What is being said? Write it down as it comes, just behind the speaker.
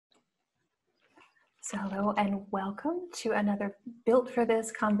So hello and welcome to another Built for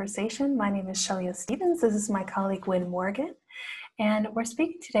This conversation. My name is Shailia Stevens. This is my colleague Wynn Morgan, and we're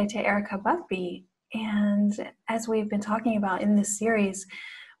speaking today to Erika Bugbee. And as we've been talking about in this series,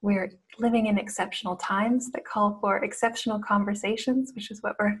 we're living in exceptional times that call for exceptional conversations, which is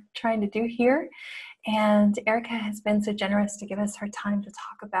what we're trying to do here. And Erika has been so generous to give us her time to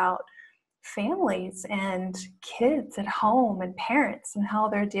talk about families and kids at home and parents and how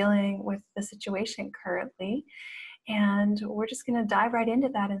they're dealing with the situation currently. And we're just going to dive right into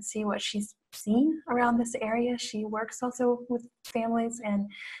that and see what she's seen around this area. She works also with families.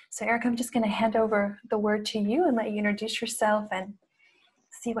 And so, Erika, I'm just going to hand over the word to you and let you introduce yourself and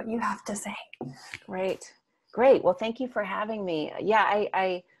see what you have to say. Great. Well, thank you for having me.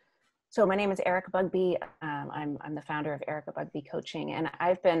 So my name is Erika Bugbee. I'm the founder of Erika Bugbee Coaching, and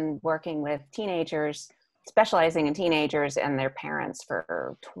I've been working with teenagers, specializing in teenagers and their parents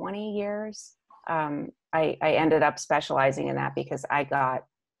for 20 years. I ended up specializing in that because I got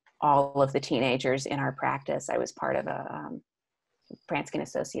all of the teenagers in our practice. I was part of a Pransky and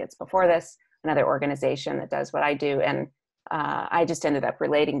Associates before this, another organization that does what I do, and I just ended up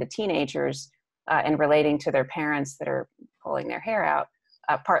relating to teenagers and relating to their parents that are pulling their hair out.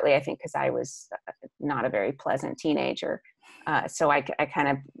 Partly, I think, because I was not a very pleasant teenager. So I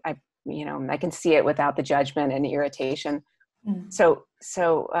can see it without the judgment and the irritation. Mm.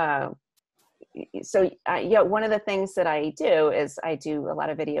 One of the things that I do is I do a lot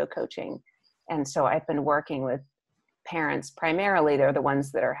of video coaching. And so I've been working with parents, primarily they're the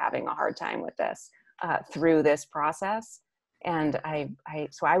ones that are having a hard time with this through this process. And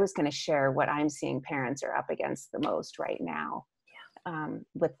so I was going to share what I'm seeing parents are up against the most right now.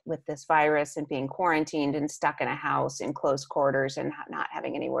 With this virus and being quarantined and stuck in a house in close quarters and not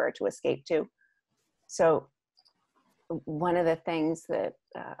having anywhere to escape to. So one of the things that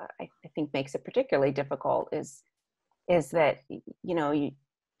I think makes it particularly difficult is that,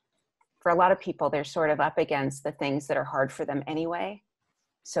 for a lot of people, they're sort of up against the things that are hard for them anyway.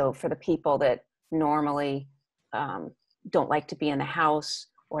 So for the people that normally don't like to be in the house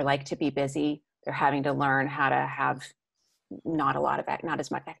or like to be busy, they're having to learn how to have not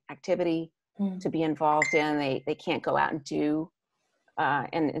as much activity to be involved in. They can't go out and do.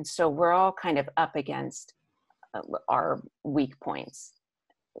 And so we're all kind of up against our weak points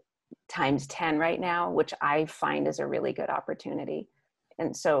times 10 right now, which I find is a really good opportunity.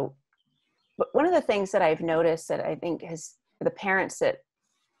 And so, but one of the things that I've noticed that I think has the parents that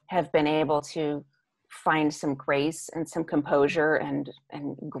have been able to find some grace and some composure and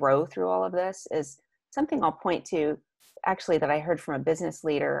grow through all of this is something I'll point to, actually, that I heard from a business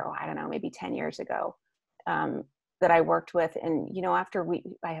leader, maybe 10 years ago, that I worked with. And, after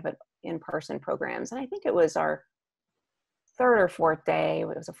I have in-person programs, and I think it was our third or fourth day, it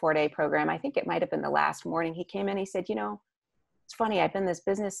was a 4-day program. I think it might've been the last morning. He came in, he said, it's funny, I've been this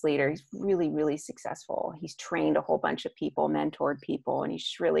business leader. He's really, really successful. He's trained a whole bunch of people, mentored people, and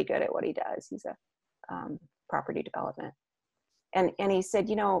he's really good at what he does. He's a property development. And he said,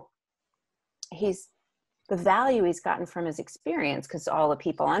 the value he's gotten from his experience, because all the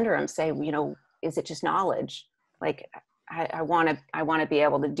people under him say, is it just knowledge? Like, I want to be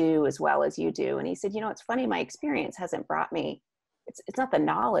able to do as well as you do. And he said, it's funny, my experience hasn't brought me, it's not the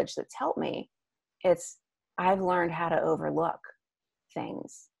knowledge that's helped me. I've learned how to overlook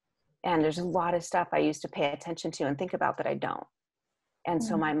things. And there's a lot of stuff I used to pay attention to and think about that I don't. And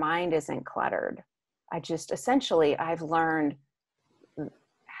so my mind isn't cluttered. I've learned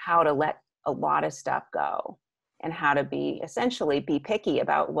how to let a lot of stuff go and how to be picky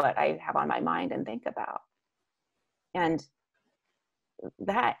about what I have on my mind and think about. And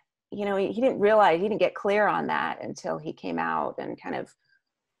that, he didn't get clear on that until he came out and kind of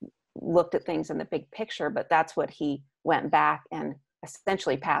looked at things in the big picture, but that's what he went back and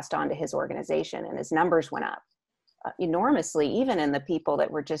essentially passed on to his organization, and his numbers went up enormously, even in the people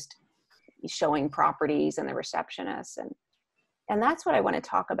that were just showing properties and the receptionists. And that's what I want to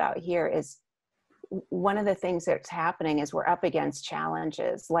talk about here is one of the things that's happening is we're up against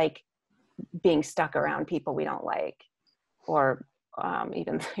challenges like being stuck around people we don't like, or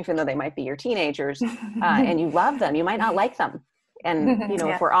even though they might be your teenagers and you love them, you might not like them. And,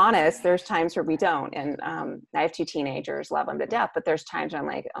 Yeah. If we're honest, there's times where we don't. And I have 2 teenagers, love them to death, but there's times I'm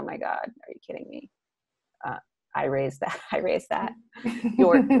like, oh my God, are you kidding me? I raised that.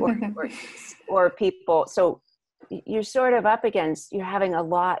 or people. So you're sort of up against, you're having a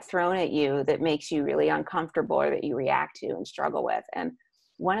lot thrown at you that makes you really uncomfortable or that you react to and struggle with. And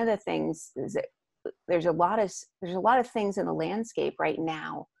one of the things is that there's a lot of things in the landscape right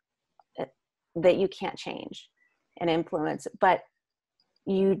now that you can't change and influence. But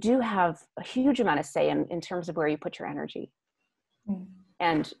you do have a huge amount of say in terms of where you put your energy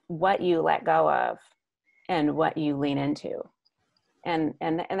and what you let go of and what you lean into. And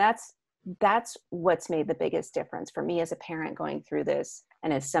that's what's made the biggest difference for me as a parent going through this,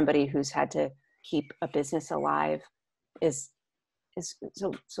 and as somebody who's had to keep a business alive is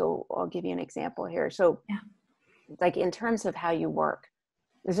so I'll give you an example here. So like in terms of how you work,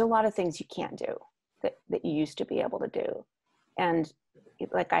 there's a lot of things you can't do that you used to be able to do. And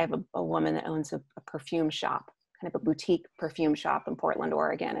like I have a woman that owns a perfume shop, kind of a boutique perfume shop in Portland,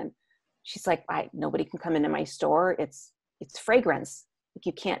 Oregon. And she's like, nobody can come into my store. It's fragrance. Like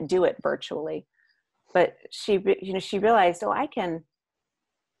you can't do it virtually. But she realized, I can,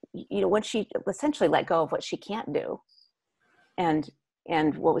 when she essentially let go of what she can't do and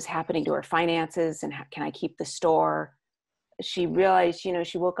what was happening to her finances and how can I keep the store, she realized,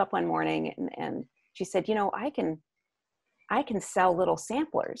 she woke up one morning and she said, I can sell little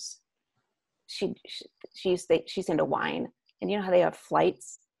samplers. She's into wine, and you know how they have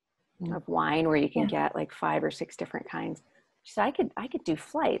flights of wine where you can get like 5 or 6 different kinds. She said, I could do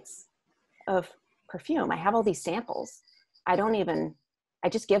flights of perfume. I have all these samples. I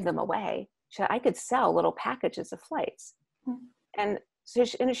just give them away. She said, I could sell little packages of flights. And so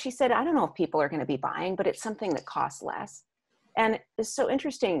she said, I don't know if people are going to be buying, but it's something that costs less. And it's so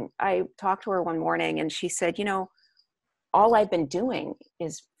interesting. I talked to her one morning and she said, all I've been doing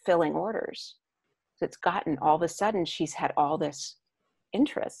is filling orders. So it's gotten, all of a sudden she's had all this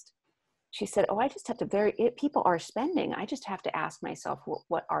interest. She said, I just have to people are spending. I just have to ask myself,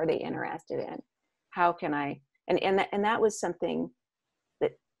 what are they interested in? How can I, and that was something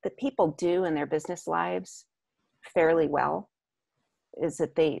that people do in their business lives fairly well, is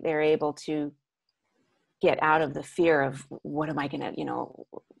that they're able to get out of the fear of what am I going to,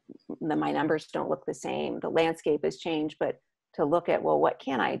 my numbers don't look the same. The landscape has changed, but to look at, what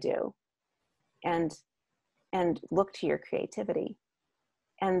can I do? And look to your creativity.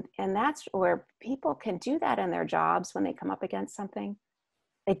 And that's where people can do that in their jobs when they come up against something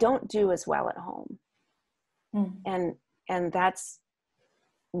they don't do as well at home. And that's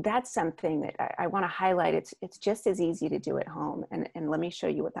something that I want to highlight. It's just as easy to do at home. And let me show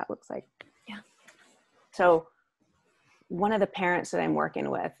you what that looks like. Yeah. So one of the parents that I'm working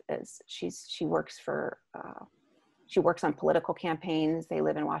with is she works on political campaigns. They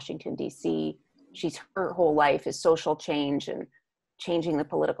live in Washington, D.C. Her whole life is social change and changing the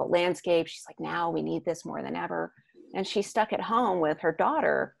political landscape. She's like, now we need this more than ever. And she's stuck at home with her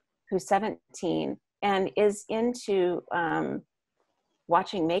daughter, who's 17, and is into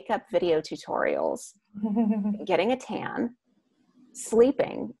watching makeup video tutorials, getting a tan,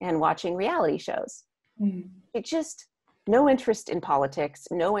 sleeping, and watching reality shows. It just, no interest in politics,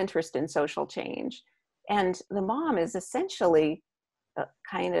 no interest in social change. And the mom is essentially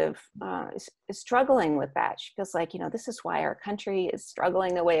kind of is struggling with that. She feels like, this is why our country is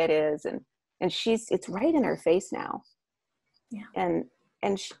struggling the way it is. And it's right in her face now. Yeah.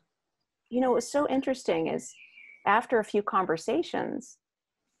 And she, what was so interesting is after a few conversations,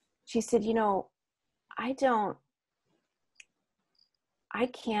 she said,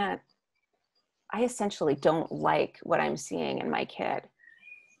 I essentially don't like what I'm seeing in my kid.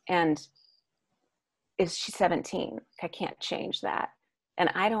 And she's 17. I can't change that. And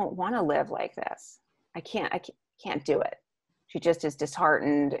I don't want to live like this. I can't do it. She just is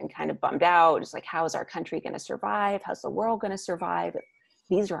disheartened and kind of bummed out. Just like, how is our country going to survive? How's the world going to survive?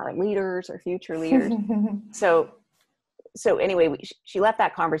 These are our leaders, our future leaders. So anyway, she left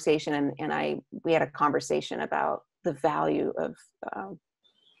that conversation and we had a conversation about the value of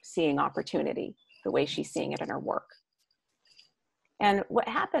seeing opportunity, the way she's seeing it in her work. And what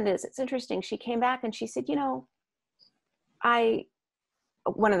happened is, it's interesting. She came back and she said,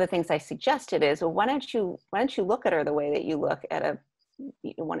 one of the things I suggested is, why don't you look at her the way that you look at a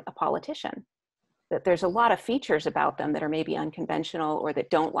politician? That there's a lot of features about them that are maybe unconventional or that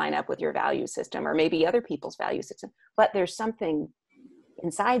don't line up with your value system or maybe other people's value system, but there's something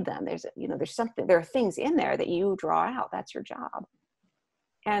inside them. There are things in there that you draw out. That's your job.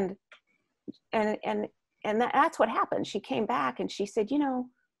 And that's what happened. She came back and she said,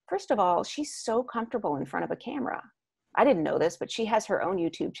 first of all, she's so comfortable in front of a camera. I didn't know this, but she has her own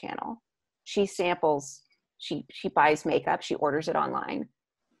YouTube channel. She samples, she buys makeup, she orders it online,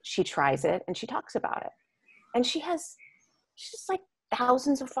 she tries it, and she talks about it. And she's like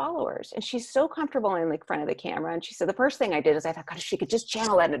thousands of followers, and she's so comfortable in front of the camera. And she said, the first thing I did is I thought, God, she could just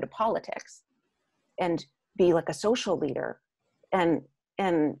channel that into politics and be like a social leader. And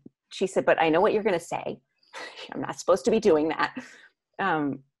she said, but I know what you're going to say. I'm not supposed to be doing that.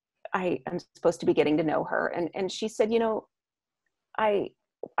 I'm supposed to be getting to know her. And she said, I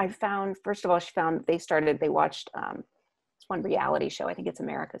found, first of all, they watched it's one reality show. I think it's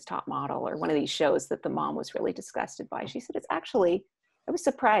America's Top Model, or one of these shows that the mom was really disgusted by. She said, I was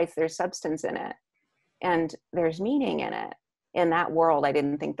surprised there's substance in it and there's meaning in it. In that world, I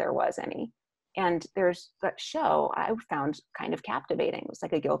didn't think there was any. And there's that show I found kind of captivating. It was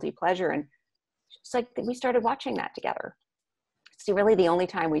like a guilty pleasure. And it's like we started watching that together. It's really the only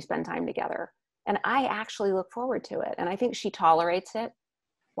time we spend time together. And I actually look forward to it. And I think she tolerates it,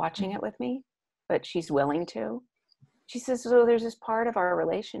 watching it with me, but she's willing to. She says, so there's this part of our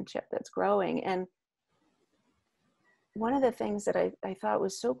relationship that's growing. And one of the things that I thought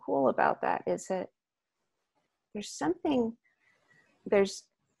was so cool about that is that there's something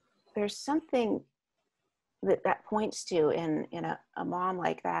that points to in a mom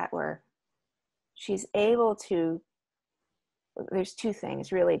like that, where she's able to, there's two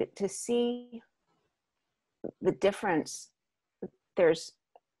things really, to see the difference. There's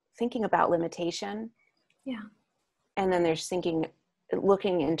thinking about limitation. Yeah. And then there's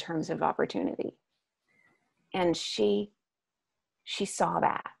looking in terms of opportunity. And she saw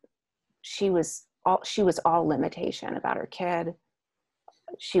that. She was all limitation about her kid.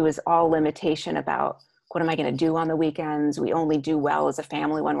 She was all limitation about, what am I going to do on the weekends? We only do well as a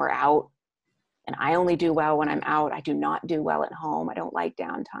family when we're out. And I only do well when I'm out. I do not do well at home. I don't like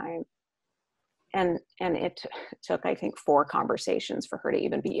downtime. And it took, I think, 4 conversations for her to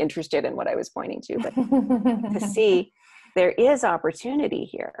even be interested in what I was pointing to. But to see there is opportunity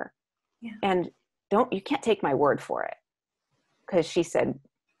here. Yeah. And you can't take my word for it. Because she said,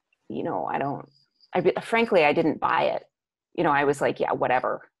 frankly, I didn't buy it. I was like, yeah,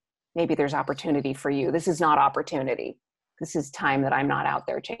 whatever. Maybe there's opportunity for you. This is not opportunity. This is time that I'm not out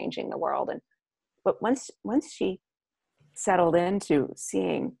there changing the world. But once she settled into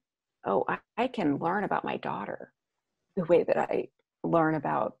seeing, oh, I can learn about my daughter the way that I learn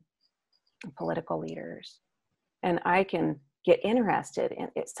about political leaders. And I can get interested and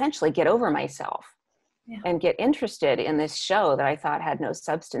essentially get over myself. Yeah. And get interested in this show that I thought had no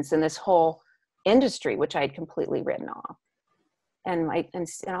substance, in this whole industry, which I had completely written off. And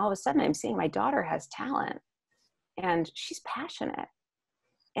all of a sudden I'm seeing my daughter has talent and she's passionate,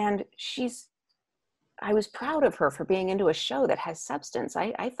 and I was proud of her for being into a show that has substance.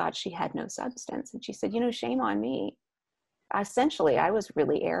 I thought she had no substance. And she said, shame on me. Essentially, I was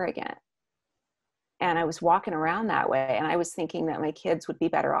really arrogant. And I was walking around that way. And I was thinking that my kids would be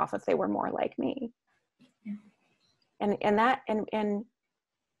better off if they were more like me. Yeah. And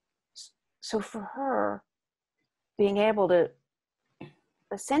so for her, being able to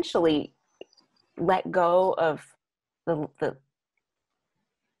essentially let go of the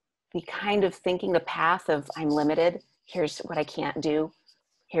kind of thinking, the path of I'm limited, here's what I can't do,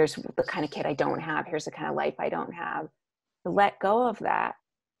 here's the kind of kid I don't have, here's the kind of life I don't have. To let go of that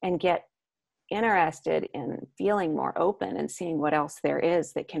and get interested in feeling more open and seeing what else there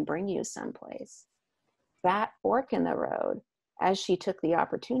is that can bring you someplace. That fork in the road, as she took the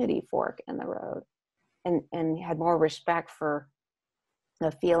opportunity fork in the road and had more respect for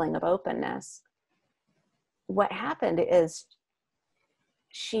the feeling of openness, what happened is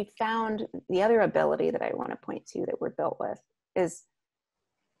she found the other ability that I want to point to that we're built with, is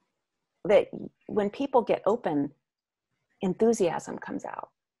that when people get open, enthusiasm comes out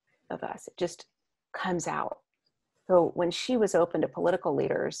of us. It just comes out. So when she was open to political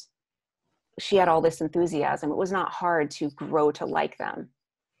leaders, she had all this enthusiasm. It was not hard to grow to like them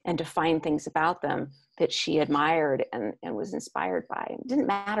and to find things about them that she admired and was inspired by. It didn't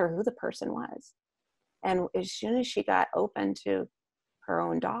matter who the person was. And as soon as she got open to her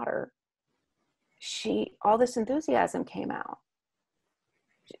own daughter, all this enthusiasm came out.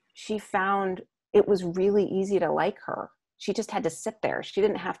 She found it was really easy to like her. She just had to sit there. She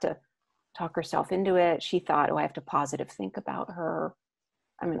didn't have to talk herself into it. She thought, oh, I have to positive think about her.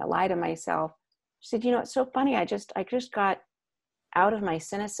 I'm going to lie to myself. She said, it's so funny. I just got out of my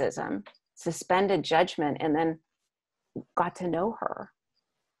cynicism, suspended judgment, and then got to know her.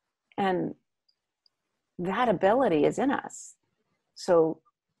 And that ability is in us. So,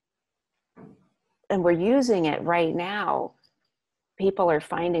 and we're using it right now. People are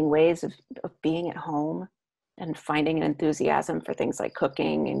finding ways of being at home and finding an enthusiasm for things like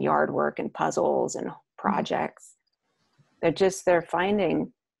cooking and yard work and puzzles and projects.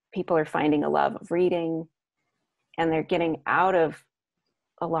 People are finding a love of reading, and they're getting out of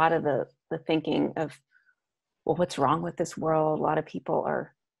a lot of the thinking of, well, what's wrong with this world? A lot of people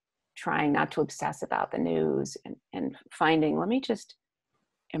are trying not to obsess about the news and finding, let me just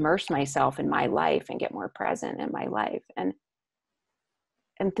immerse myself in my life and get more present in my life. And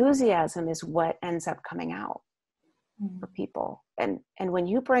enthusiasm is what ends up coming out. for people. And when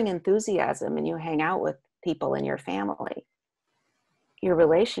you bring enthusiasm and you hang out with people in your family, your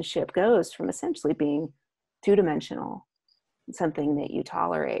relationship goes from essentially being two-dimensional, something that you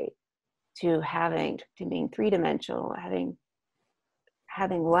tolerate, to being three-dimensional,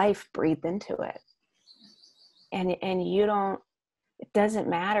 having life breathed into it. And it doesn't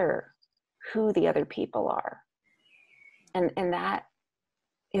matter who the other people are. And that,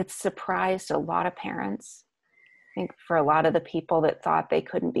 it's surprised a lot of parents. I think for a lot of the people that thought they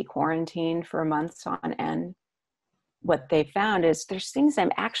couldn't be quarantined for months on end, what they found is there's things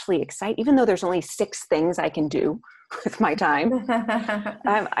I'm actually excited, even though there's only 6 things I can do with my time.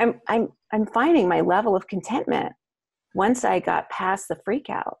 I'm finding my level of contentment once I got past the freak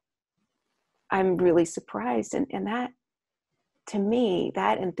out. I'm really surprised. And that, to me,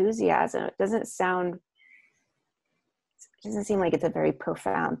 that enthusiasm, it doesn't seem like it's a very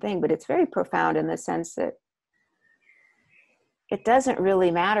profound thing, but it's very profound in the sense that it doesn't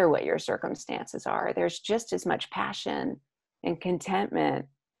really matter what your circumstances are. There's just as much passion and contentment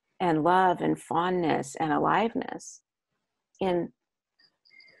and love and fondness and aliveness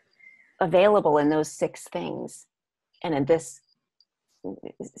available in those 6 things and in this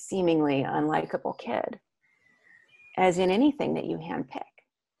seemingly unlikable kid as in anything that you handpick.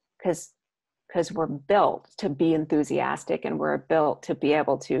 Because we're built to be enthusiastic, and we're built to be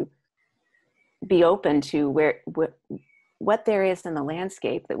able to be open to what there is in the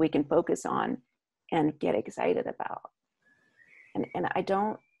landscape that we can focus on and get excited about. And I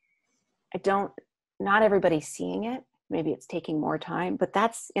don't, not everybody's seeing it. Maybe it's taking more time, but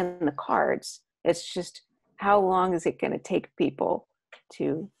that's in the cards. It's just, how long is it going to take people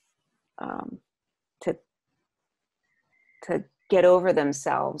to get over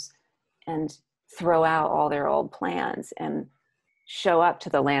themselves and throw out all their old plans and show up to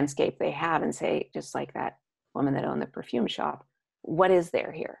the landscape they have and say, just like that woman that owned the perfume shop, what is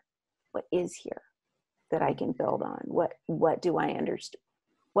there here? What is here that I can build on? What do I understand?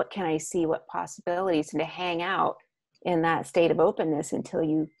 What can I see? What possibilities? And to hang out in that state of openness until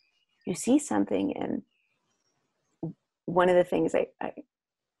you see something. And one of the things that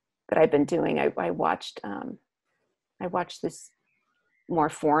I've been doing, I watched this more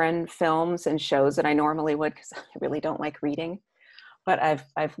foreign films and shows that I normally would, because I really don't like reading. But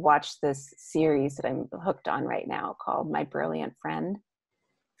I've watched this series that I'm hooked on right now called My Brilliant Friend.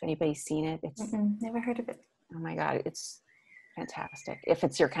 If anybody's seen it, it's never heard of it. Oh my God, it's fantastic. If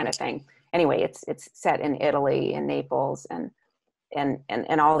it's your kind of thing. Anyway, it's set in Italy, in Naples, and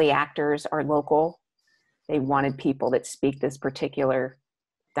all the actors are local. They wanted people that speak this particular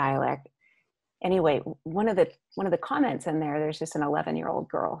dialect. Anyway, one of the comments in there's just an 11-year-old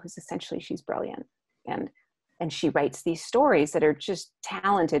girl who's essentially, she's brilliant. And she writes these stories that are just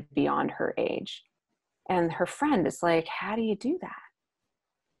talented beyond her age. And her friend is like, how do you do that?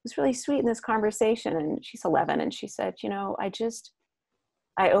 It was really sweet in this conversation. And she's 11. And she said,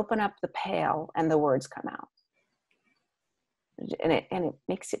 I open up the pail and the words come out. And it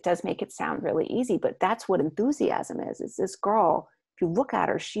does make it sound really easy, but that's what enthusiasm is this girl, if you look at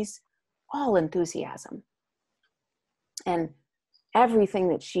her, she's all enthusiasm. And everything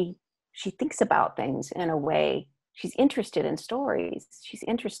that she thinks about things in a way, she's interested in stories. She's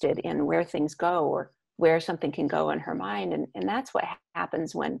interested in where things go or where something can go in her mind. And that's what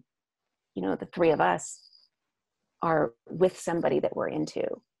happens when, the 3 of us are with somebody that we're into,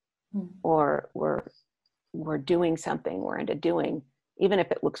 or we're doing something we're into doing, even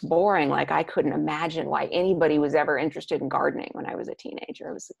if it looks boring. Like, I couldn't imagine why anybody was ever interested in gardening when I was a teenager.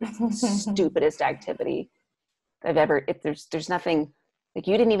 It was the stupidest activity I've ever, there's nothing, like,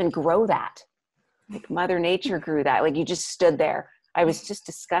 you didn't even grow that. Like, Mother Nature grew that. Like, you just stood there. I was just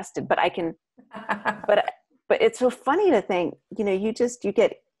disgusted, but but it's so funny to think,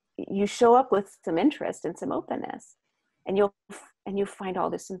 you show up with some interest and some openness, and you find all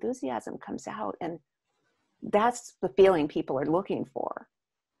this enthusiasm comes out, and that's the feeling people are looking for.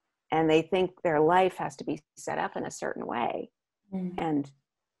 And they think their life has to be set up in a certain way.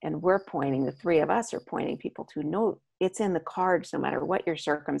 And we're pointing, the 3 of us are pointing people to, no, it's in the cards, no matter what your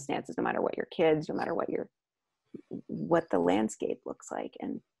circumstances, no matter what your kids, no matter what the landscape looks like.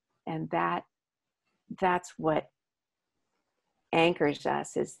 And that's what anchors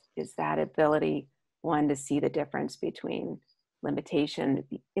us, is that ability, one, to see the difference between limitation,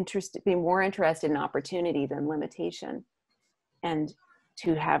 be more interested in opportunity than limitation, and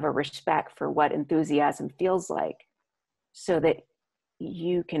to have a respect for what enthusiasm feels like, so that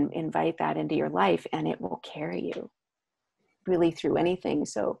you can invite that into your life and it will carry you really through anything.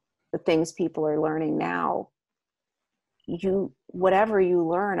 So the things people are learning now whatever you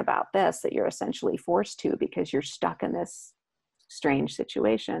learn about this, that you're essentially forced to because you're stuck in this strange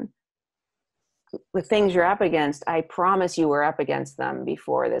situation, the things you're up against, I promise you were up against them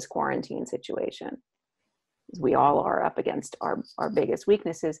before this quarantine situation. We all are up against our biggest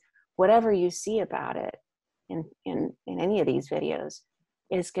weaknesses. Whatever you see about it in any of these videos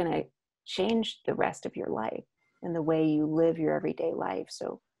is going to change the rest of your life and the way you live your everyday life.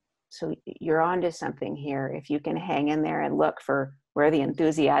 So you're onto something here. If you can hang in there and look for where the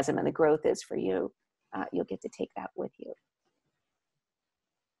enthusiasm and the growth is for you, you'll get to take that with you.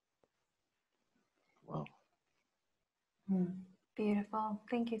 Wow. Beautiful.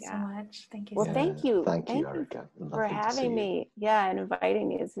 Thank you so much. Thank you. Well, so thank much. you. Thank you, Erika. For having me. Yeah, and inviting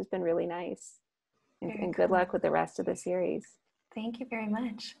me. This has been really nice. And good luck with the rest of the series. Thank you very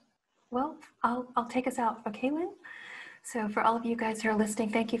much. Well, I'll take us out. Okay, Lynn? So for all of you guys who are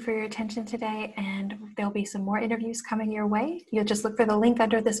listening, thank you for your attention today, and there'll be some more interviews coming your way. You'll just look for the link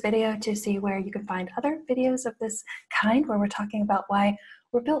under this video to see where you can find other videos of this kind, where we're talking about why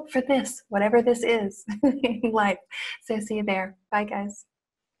we're built for this, whatever this is in life. So see you there. Bye, guys.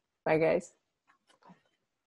 Bye, guys.